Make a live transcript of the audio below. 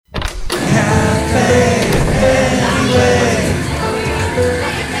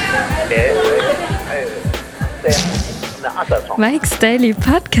Mike's Daily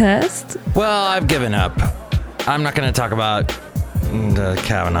Podcast. Well, I've given up. I'm not going to talk about the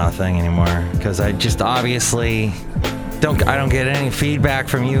Kavanaugh thing anymore because I just obviously don't get any feedback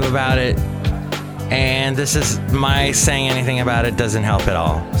from you about it. And this is my saying anything about it doesn't help at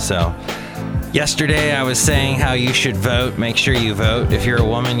all. So yesterday I was saying how you should vote. Make sure you vote. If you're a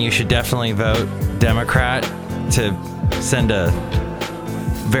woman, you should definitely vote Democrat to send a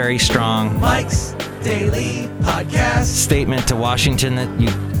very strong Mike's Daily Podcast statement to Washington that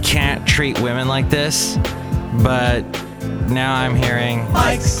you can't treat women like this. But now I'm hearing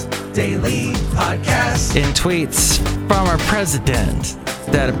Mike's Daily Podcast in tweets from our president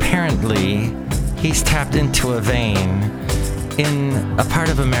that apparently he's tapped into a vein in a part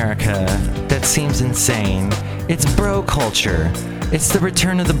of America that seems insane. It's bro culture. It's the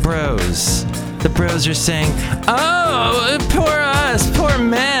return of the bros. The bros are saying, oh, poor us, poor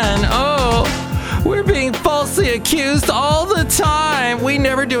men. Oh, we're being falsely accused all the time. We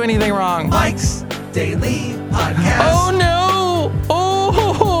never do anything wrong. Mike's Daily Podcast. Oh, no.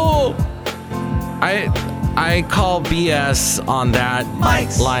 Oh, I call BS on that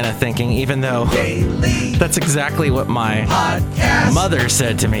Mike's line of thinking, even though Daily that's exactly what my Podcast. mother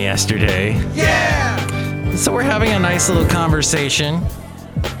said to me yesterday. Yeah. So we're having a nice little conversation.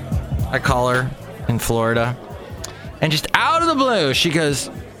 I call her in Florida. And just out of the blue, she goes,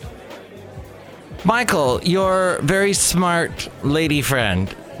 Michael, your very smart lady friend,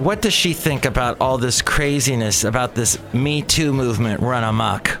 what does she think about all this craziness about this Me Too movement run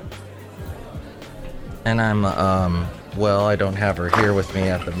amok? And I'm, well, I don't have her here with me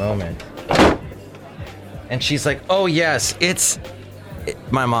at the moment. And she's like, oh, yes,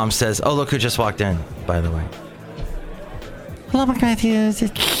 my mom says, oh, look who just walked in, by the way. Hello, Mike Matthews.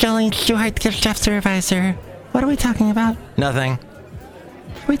 It's Jolene Stewart, gift shop supervisor. What are we talking about? Nothing.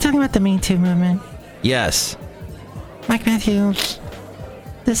 Are we talking about the Me Too movement? Yes. Mike Matthews,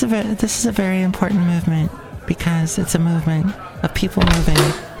 this is a very important movement because it's a movement of people moving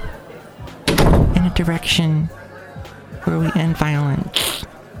in a direction where we end violence.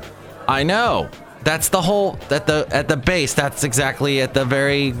 I know. That's the whole, at the base, that's exactly at the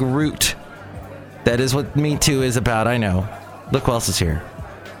very root. That is what Me Too is about, I know. Look who else is here.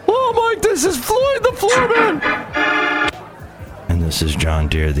 Oh, Mike, this is Floyd the Floorman! And this is John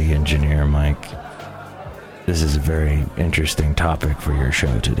Deere, the engineer, Mike. This is a very interesting topic for your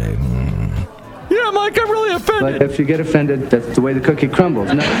show today. Yeah, Mike, I'm really offended. But if you get offended, that's the way the cookie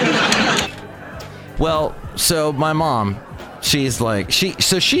crumbles. No. Well, so my mom, she's like, she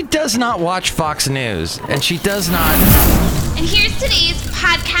does not watch Fox News, and she does not And here's today's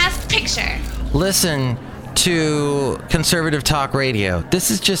podcast picture. listen to conservative talk radio.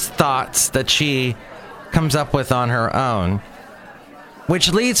 This is just thoughts that she comes up with on her own,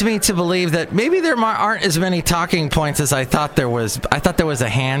 which leads me to believe that maybe there aren't as many talking points as I thought there was. I thought there was a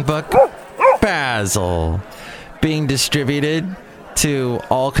handbook, Basil, being distributed to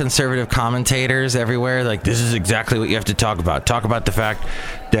all conservative commentators everywhere. Like, this is exactly what you have to talk about. Talk about the fact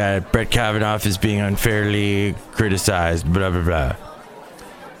that Brett Kavanaugh is being unfairly criticized, blah, blah, blah.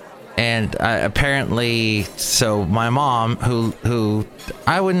 And apparently, so my mom, who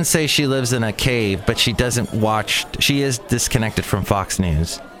I wouldn't say she lives in a cave, but she doesn't watch, she is disconnected from Fox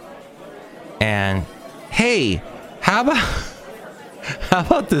News. And hey, how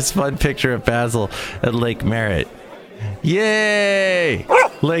about this fun picture of Basil at Lake Merritt? Yay!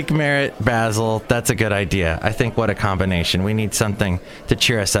 Lake Merritt, Basil, that's a good idea. I think what a combination. We need something to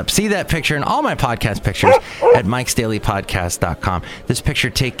cheer us up. See that picture and all my podcast pictures at mikesdailypodcast.com. This picture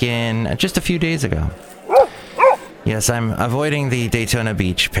taken just a few days ago. Yes, I'm avoiding the Daytona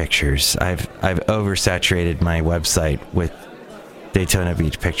Beach pictures. I've oversaturated my website with Daytona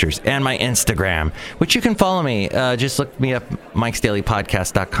Beach pictures and my Instagram, which you can follow me. Just look me up,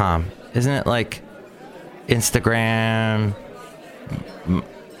 mikesdailypodcast.com. Isn't it like Instagram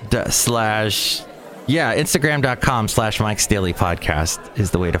Instagram.com/Mike's Daily Podcast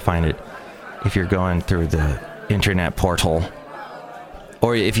is the way to find it if you're going through the internet portal.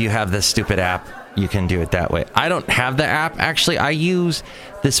 Or if you have this stupid app, you can do it that way. I don't have the app. Actually, I use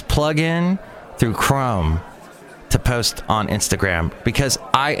this plugin through Chrome to post on Instagram because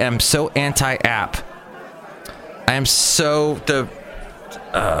I am so anti-app. I am so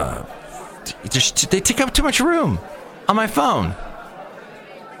they take up too much room on my phone.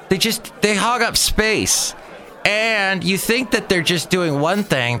 They hog up space. And you think that they're just doing one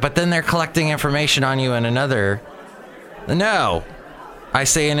thing, but then they're collecting information on you in another. No. I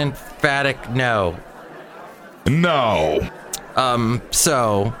say an emphatic no. No.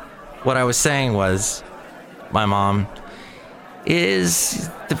 So what I was saying was, my mom, is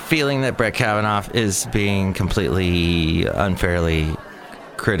the feeling that Brett Kavanaugh is being completely unfairly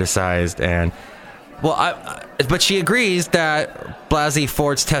criticized. And, but she agrees that Blasey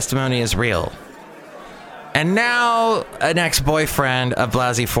Ford's testimony is real. And now an ex-boyfriend of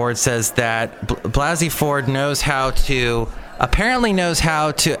Blasey Ford says that Blasey Ford apparently knows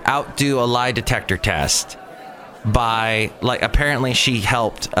how to outdo a lie detector test by, apparently she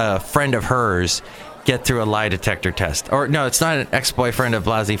helped a friend of hers get through a lie detector test. Or no, it's not an ex-boyfriend of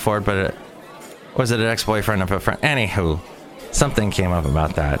Blasey Ford, but was it an ex-boyfriend of a friend? Anywho, something came up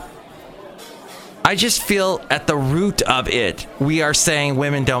about that. I just feel at the root of it, we are saying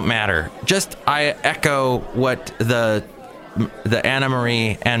women don't matter. I echo what the Anna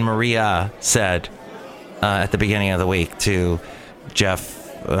Marie and Maria said at the beginning of the week to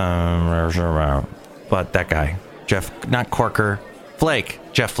Jeff, but that guy, Jeff, not Corker, Flake,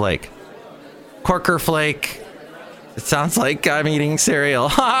 Jeff Flake. Corker Flake. It sounds like I'm eating cereal.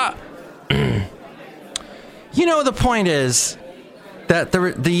 The point is that the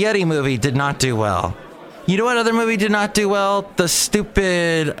Yeti movie did not do well. You know what other movie did not do well? The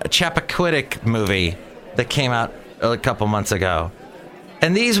stupid Chappaquiddick movie that came out a couple months ago.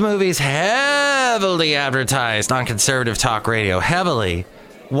 And these movies heavily advertised on conservative talk radio. Heavily.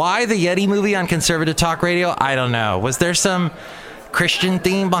 Why the Yeti movie on conservative talk radio? I don't know. Was there some Christian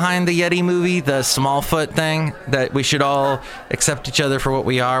theme behind the Yeti movie, the Smallfoot thing, that we should all accept each other for what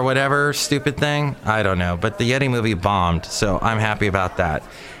we are, whatever stupid thing? I don't know, but the Yeti movie bombed, so I'm happy about that.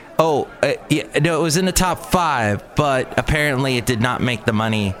 It was in the top 5, but apparently it did not make the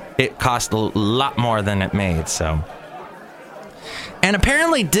money. It cost a lot more than it made, so. And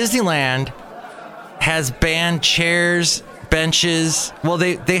apparently Disneyland has banned chairs, benches. Well,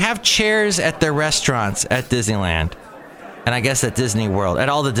 they have chairs at their restaurants at Disneyland. And I guess at Disney World, at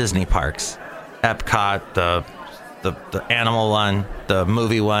all the Disney parks, Epcot, the animal one, the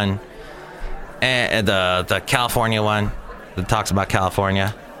movie one, and the California one that talks about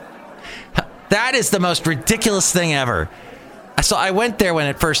California. That is the most ridiculous thing ever. So I went there when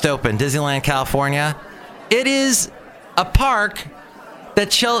it first opened, Disneyland, California. It is a park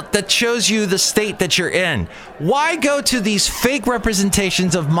that shows you the state that you're in. Why go to these fake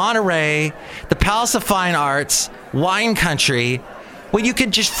representations of Monterey, the Palace of Fine Arts, wine country, when you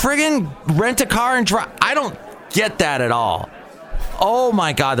could just friggin' rent a car and drive? I don't get that at all. Oh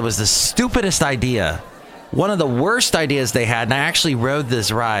my God, that was the stupidest idea. One of the worst ideas they had, and I actually rode this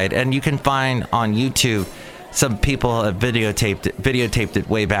ride, and you can find on YouTube, some people have videotaped it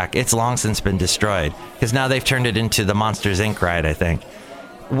way back. It's long since been destroyed, because now they've turned it into the Monsters, Inc. ride, I think.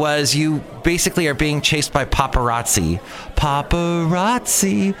 Was you basically are being chased by paparazzi.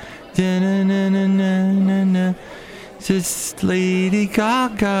 Paparazzi. Da-na-na-na-na-na. It's Lady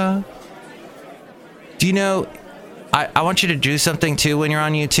Gaga. Do you know, I want you to do something too when you're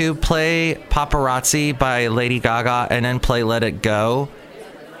on YouTube. Play Paparazzi by Lady Gaga and then play Let It Go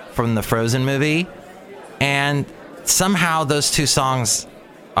from the Frozen movie. And somehow those two songs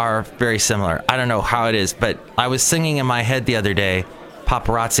are very similar. I don't know how it is, but I was singing in my head the other day,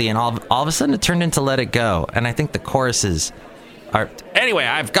 Paparazzi, and all of a sudden it turned into Let It Go. And I think the choruses are... Anyway,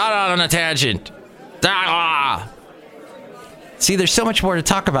 I've got out on a tangent. Ah! See, there's so much more to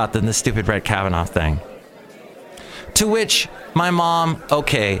talk about than this stupid Brett Kavanaugh thing. To which my mom,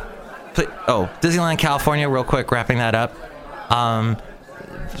 Disneyland, California, real quick, wrapping that up.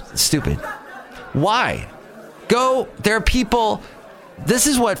 Stupid. Why? There are people, this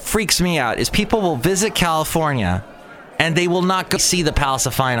is what freaks me out, is people will visit California and they will not go see the Palace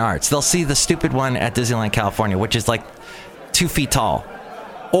of Fine Arts. They'll see the stupid one at Disneyland, California, which is like 2 feet tall.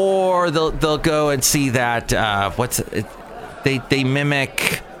 Or they'll go and see that, they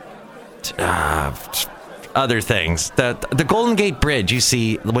mimic other things. The Golden Gate Bridge you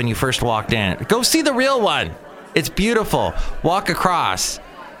see when you first walked in. Go see the real one. It's beautiful. Walk across.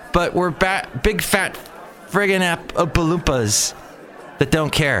 But we're big fat friggin' Oompa-Loompas that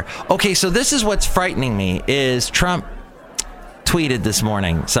don't care. Okay, so this is what's frightening me, is Trump tweeted this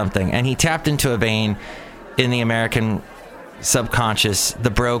morning something, and he tapped into a vein in the American subconscious, the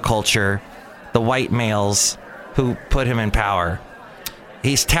bro culture, the white males who put him in power.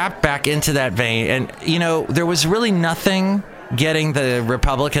 He's tapped back into that vein, and, there was really nothing getting the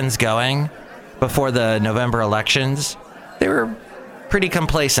Republicans going before the November elections. They were pretty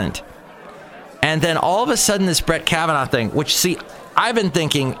complacent. And then all of a sudden this Brett Kavanaugh thing, which, see, I've been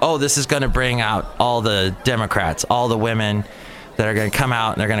thinking, this is going to bring out all the Democrats, all the women that are going to come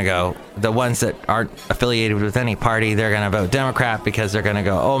out and they're going to go, the ones that aren't affiliated with any party, they're going to vote Democrat because they're going to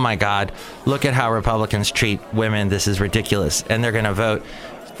go, oh my God, look at how Republicans treat women. This is ridiculous. And they're going to vote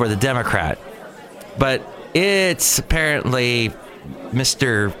for the Democrat. But It's apparently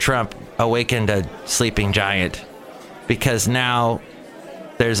Mr. Trump awakened a sleeping giant, because now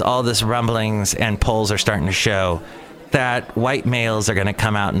there's all this rumblings and polls are starting to show that white males are going to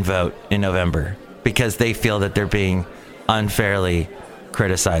come out and vote in November because they feel that they're being unfairly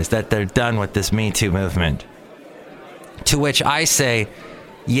criticized, that they're done with this Me Too movement. To which I say,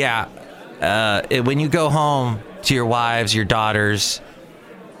 yeah, when you go home to your wives, your daughters,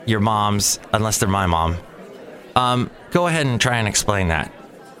 your moms, unless they're my mom, go ahead and try and explain that.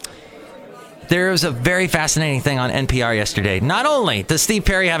 There was a very fascinating thing on NPR yesterday. Not only does Steve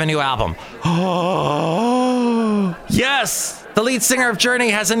Perry have a new album, yes, the lead singer of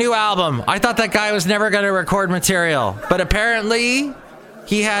Journey has a new album. I thought that guy was never going to record material, but apparently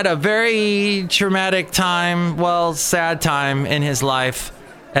he had a very traumatic time, well, sad time in his life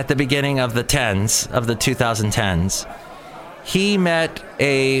at the beginning of the 2010s. He met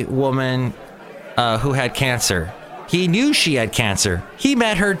a woman who had cancer. He knew she had cancer. He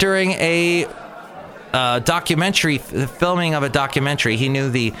met her during a documentary, the filming of a documentary. He knew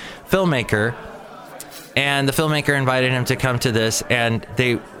the filmmaker, and the filmmaker invited him to come to this, and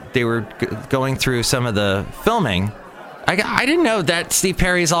they were going through some of the filming. I didn't know that Steve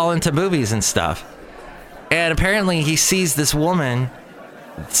Perry's all into movies and stuff. And apparently he sees this woman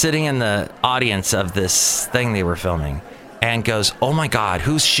sitting in the audience of this thing they were filming and goes, "Oh my God,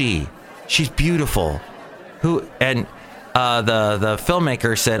 who's she? She's beautiful." Who? And the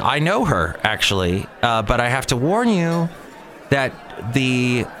filmmaker said, "I know her, actually, but I have to warn you that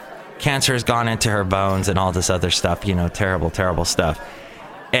the cancer has gone into her bones and all this other stuff, terrible, terrible stuff."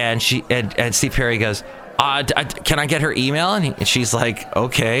 And and Steve Perry goes, "Can I get her email?" And she's like,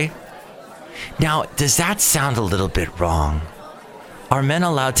 "Okay." Now, does that sound a little bit wrong? Are men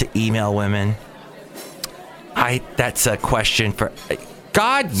allowed to email women? That's a question for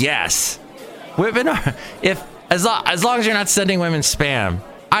God. Yes, women are. As long as you're not sending women spam.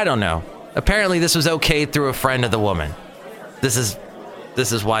 I don't know. Apparently, this was okay through a friend of the woman. This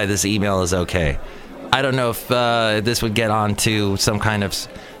is why this email is okay. I don't know if this would get on to some kind of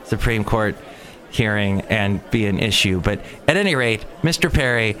Supreme Court hearing and be an issue, but at any rate, Mr.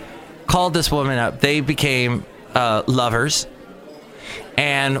 Perry called this woman up. They became lovers,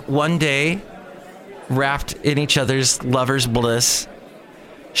 and one day, wrapped in each other's lovers' bliss,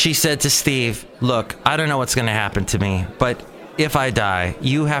 she said to Steve, "Look, I don't know what's going to happen to me, but if I die,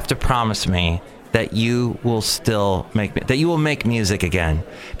 you have to promise me that you will make music again,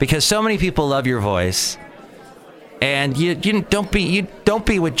 because so many people love your voice, and you don't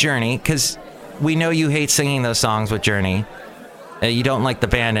be with Journey, because we know you hate singing those songs with Journey. You don't like the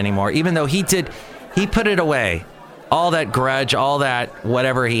band anymore, even though he put it away. All that grudge, all that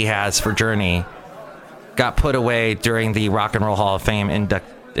whatever he has for Journey got put away during the Rock and Roll Hall of Fame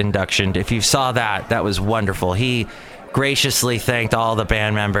induction. If you saw that was wonderful. He graciously thanked all the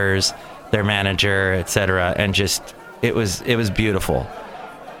band members, their manager, etc., and just it was beautiful.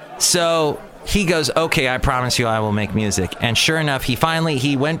 So he goes, "Okay, I promise you I will make music." And sure enough,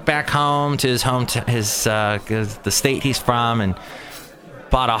 he went back home to the state he's from, and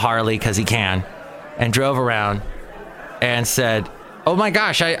bought a Harley because he can, and drove around and said, "Oh my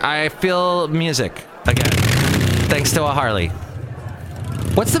gosh, I feel music again, thanks to a Harley."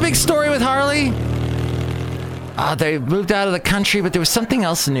 What's the big story with Harley? They moved out of the country, but there was something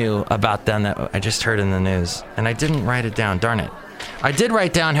else new about them that I just heard in the news, and I didn't write it down. Darn it. I did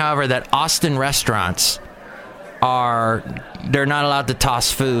write down, however, that Austin restaurants they're not allowed to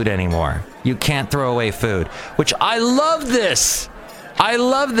toss food anymore. You can't throw away food, which I love this.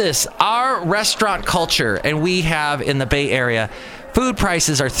 Our restaurant culture, and we have in the Bay Area, food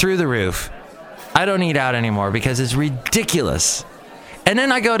prices are through the roof. I don't eat out anymore because it's ridiculous. And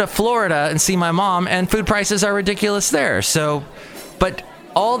then I go to Florida and see my mom, and food prices are ridiculous there. So, but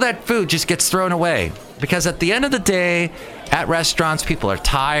all that food just gets thrown away, because at the end of the day, at restaurants, people are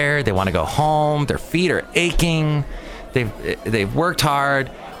tired. They want to go home. Their feet are aching. They've worked hard.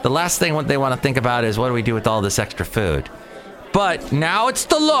 The last thing they want to think about is, what do we do with all this extra food? But now it's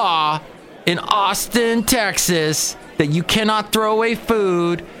the law in Austin, Texas, that you cannot throw away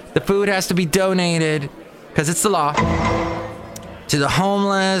food. The food has to be donated, because it's the law, to the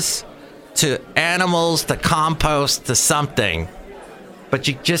homeless, to animals, to compost, to something. But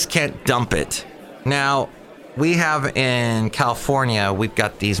you just can't dump it. Now, we have in California, we've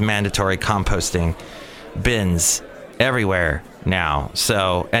got these mandatory composting bins everywhere now.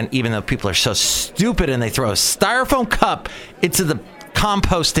 So, and even though people are so stupid and they throw a styrofoam cup into the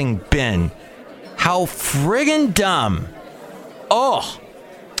composting bin, how friggin' dumb. Oh,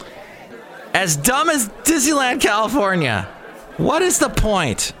 as dumb as Disneyland, California. What is the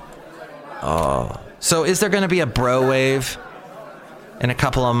point? Oh, So is there going to be a bro wave in a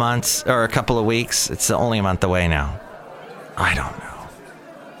couple of months or a couple of weeks? It's only a month away now. I don't know.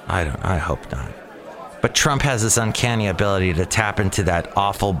 I hope not. But Trump has this uncanny ability to tap into that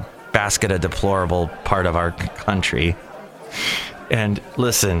awful basket of deplorable part of our country. And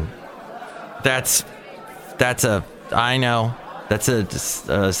listen, that's I know that's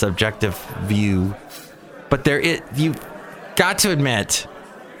a subjective view, but you got to admit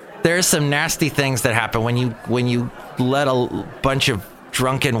there's some nasty things that happen when you let a bunch of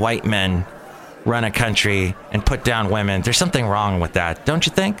drunken white men run a country and put down women. There's something wrong with that, don't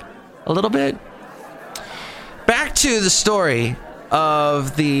you think? A little bit. Back to the story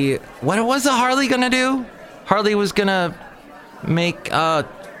of what was the Harley gonna do? Harley was gonna make I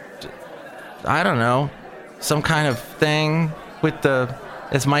don't know, some kind of thing with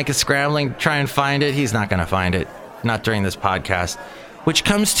as Mike is scrambling to try and find it. He's not gonna find it, not during this podcast, which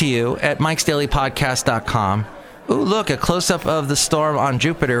comes to you at mikesdailypodcast.com. Ooh, look, a close-up of the storm on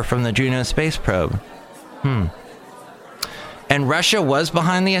Jupiter from the Juno space probe. And Russia was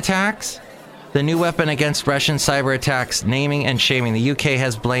behind the attacks? The new weapon against Russian cyber attacks, naming and shaming. The UK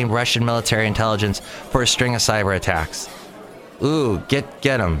has blamed Russian military intelligence for a string of cyber attacks. Ooh, get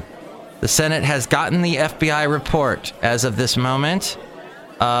them. The Senate has gotten the FBI report as of this moment.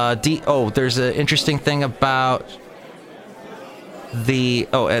 There's an interesting thing about and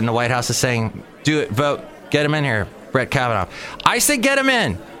the White House is saying, do it, vote, get him in here, Brett Kavanaugh. I say get him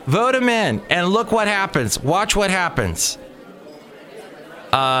in, vote him in, and look what happens. Watch what happens.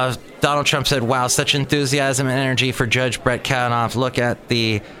 Donald Trump said, wow, such enthusiasm and energy for Judge Brett Kavanaugh. Look at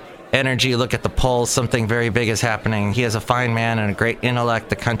the energy, look at the polls. Something very big is happening. He is a fine man and a great intellect.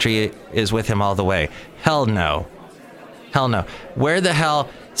 The country is with him all the way. Hell no. Hell no. Where the hell?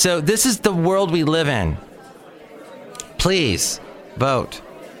 So this is the world we live in. Please vote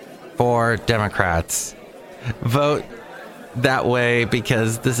for Democrats. Vote that way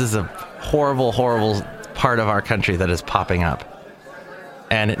because this is a horrible, horrible part of our country that is popping up.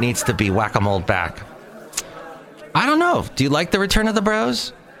 And it needs to be whack-a-mole back. I don't know. Do you like the return of the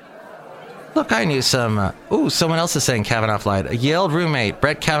bros? Look, I knew some... someone else is saying Kavanaugh lied. A Yale roommate.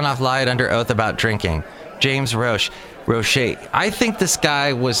 Brett Kavanaugh lied under oath about drinking. James Roche. I think this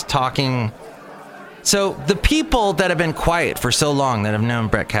guy was talking... So the people that have been quiet for so long that have known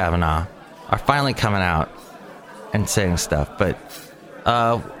Brett Kavanaugh are finally coming out and saying stuff. But...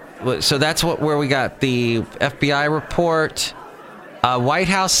 so that's where we got the FBI report... White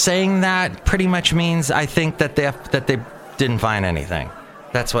House saying that pretty much means I think that they didn't find anything.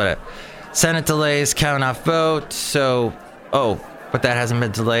 That's what it. Senate delays Kavanaugh vote. So, but that hasn't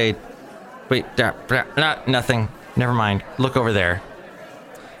been delayed. Wait, nothing. Never mind. Look over there,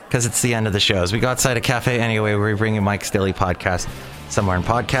 because it's the end of the show. As we go outside a cafe anyway, we bring you Mike's Daily Podcast somewhere in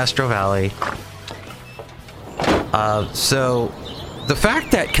Podcastro Valley. So, the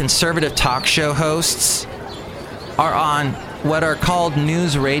fact that conservative talk show hosts are on what are called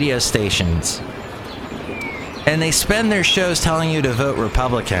news radio stations, and they spend their shows telling you to vote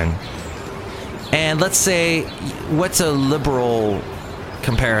Republican. And let's say, what's a liberal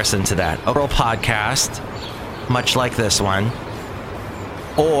comparison to that? A liberal podcast, much like this one.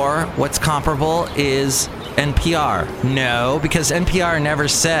 Or what's comparable is NPR. No, because NPR never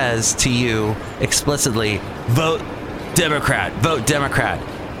says to you explicitly, vote Democrat, vote Democrat.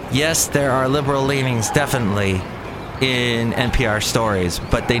 Yes, there are liberal leanings, definitely, in NPR stories,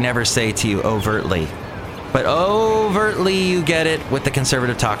 but they never say to you overtly. But overtly you get it with the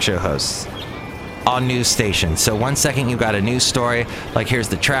conservative talk show hosts on news stations. So one second you got a news story, like here's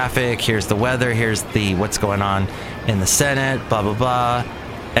the traffic, here's the weather, here's the what's going on in the Senate, blah, blah, blah.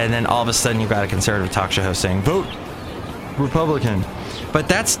 And then all of a sudden you got a conservative talk show host saying, vote Republican. But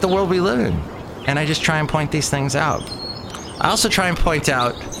that's the world we live in. And I just try and point these things out. I also try and point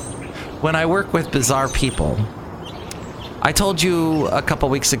out when I work with bizarre people. I told you a couple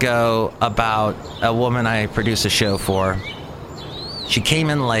weeks ago about a woman I produce a show for. She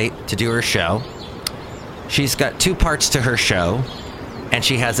came in late to do her show. She's got two parts to her show, and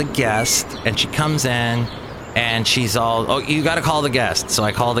she has a guest, and she comes in, and she's all, you got to call the guest. So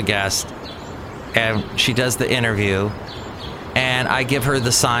I call the guest, and she does the interview, and I give her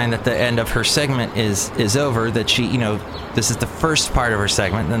the sign that the end of her segment is over, that she, this is the first part of her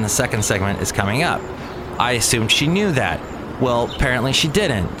segment, and then the second segment is coming up. I assumed she knew that. Well, apparently she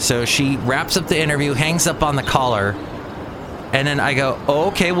didn't. So she wraps up the interview, hangs up on the caller, and then I go,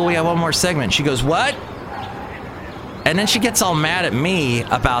 okay, well, we have one more segment. She goes, what? And then she gets all mad at me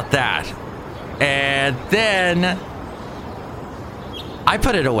about that. And then I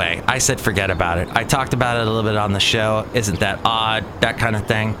put it away. I said, forget about it. I talked about it a little bit on the show. Isn't that odd? That kind of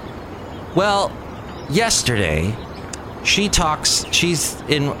thing. Well, yesterday, she's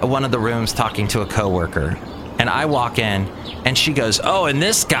in one of the rooms talking to a coworker, and I walk in, and she goes, "Oh, and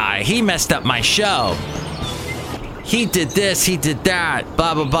this guy, he messed up my show. He did this, he did that,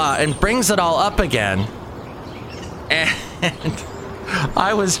 blah, blah, blah," and brings it all up again. And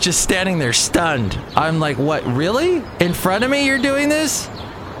I was just standing there stunned. I'm like, "What, really? In front of me you're doing this?"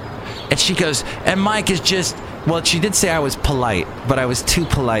 And she goes, "And Mike is just," well, she did say I was polite, but I was too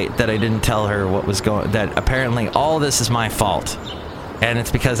polite that I didn't tell her what was going, that apparently all this is my fault. And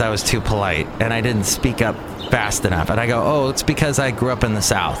it's because I was too polite and I didn't speak up fast enough. And I go, "Oh, it's because I grew up in the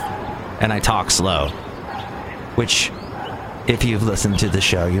South and I talk slow." Which, if you've listened to the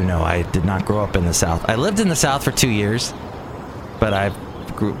show, you know I did not grow up in the South. I lived in the South for 2 years, but I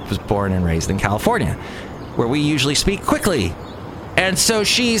was born and raised in California, where we usually speak quickly. And so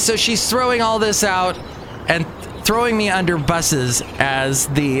she's throwing all this out and throwing me under buses, as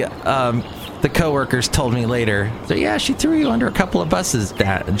the coworkers told me later. So yeah, she threw you under a couple of buses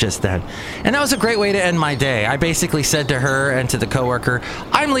just then. And that was a great way to end my day. I basically said to her and to the coworker,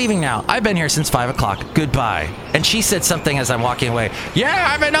 "I'm leaving now. I've been here since 5 o'clock. Goodbye." And she said something as I'm walking away. "Yeah,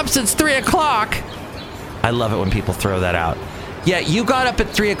 I've been up since 3 o'clock. I love it when people throw that out. Yeah, you got up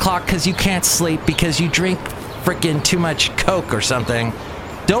at 3 o'clock because you can't sleep because you drink freaking too much Coke or something.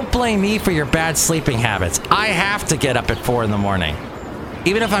 Don't blame me for your bad sleeping habits. I have to get up at 4 in the morning.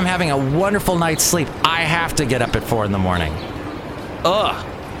 Even if I'm having a wonderful night's sleep, I have to get up at 4 in the morning. Ugh.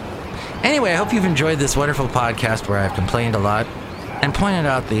 Anyway, I hope you've enjoyed this wonderful podcast where I've complained a lot and pointed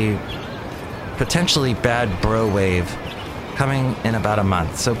out the potentially bad bro wave coming in about a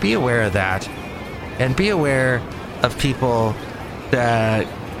month. So be aware of that, and be aware of people that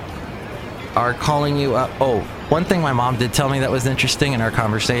are calling you up. Oh, one thing my mom did tell me that was interesting in our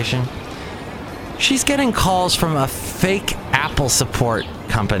conversation. She's getting calls from a fake Apple support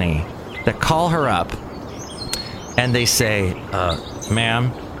company that call her up and they say,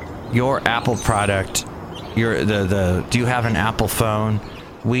 "Ma'am, your Apple product, do you have an Apple phone?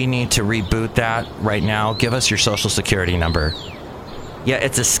 We need to reboot that right now. Give us your social security number." Yeah,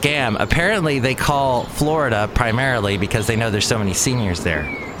 it's a scam. Apparently they call Florida primarily because they know there's so many seniors there.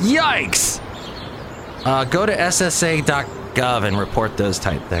 Yikes! Go to ssa.gov and report those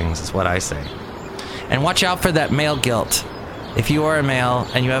type things, is what I say. And watch out for that male guilt. If you are a male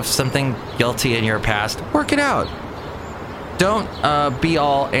and you have something guilty in your past, work it out. Don't be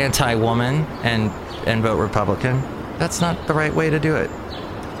all anti-woman and vote Republican. That's not the right way to do it.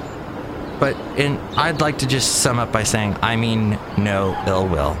 But I'd like to just sum up by saying, I mean no ill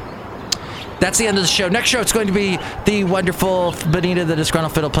will. That's the end of the show. Next show, it's going to be the wonderful Benita, the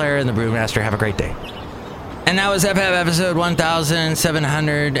disgruntled fiddle player, and the brewmaster. Have a great day. And that was FF episode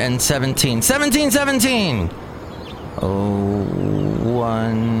 1717. 1717!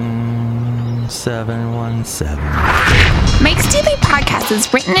 01717. Mike's Daily Podcast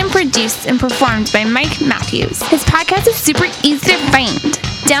is written and produced and performed by Mike Matthews. His podcast is super easy to find.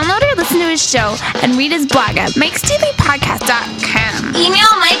 Download or listen to his show and read his blog at mikesdailypodcast.com.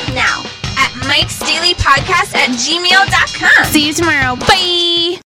 Email Mike now at mikesdailypodcast@gmail.com. See you tomorrow. Bye!